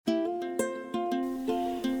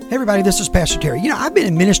Hey everybody, this is Pastor Terry. I've been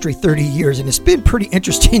in ministry 30 years and it's been pretty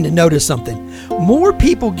interesting to notice something. More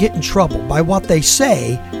people get in trouble by what they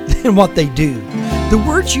say than what they do. The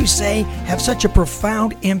words you say have such a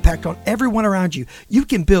profound impact on everyone around you. You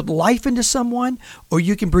can build life into someone or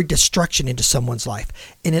you can bring destruction into someone's life.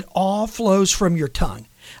 And it all flows from your tongue.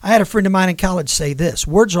 I had a friend of mine in college say this: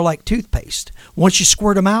 words are like toothpaste. Once you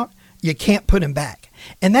squirt them out, you can't put them back.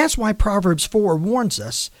 And that's why Proverbs 4 warns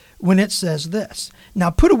us when it says this: now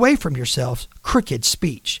put away from yourselves crooked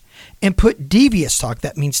speech and put devious talk,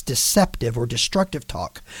 that means deceptive or destructive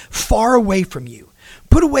talk, far away from you.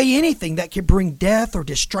 Put away anything that can bring death or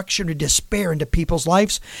destruction or despair into people's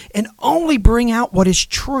lives and only bring out what is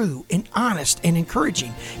true and honest and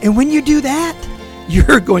encouraging. And when you do that,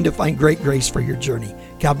 you're going to find great grace for your journey.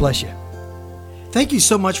 God bless you. Thank you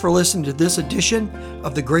so much for listening to this edition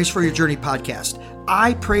of the Grace for Your Journey podcast.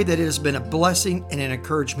 I pray that it has been a blessing and an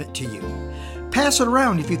encouragement to you. Pass it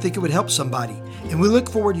around if you think it would help somebody. And we look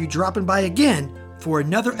forward to you dropping by again for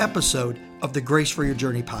another episode of the Grace for Your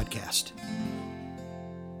Journey podcast.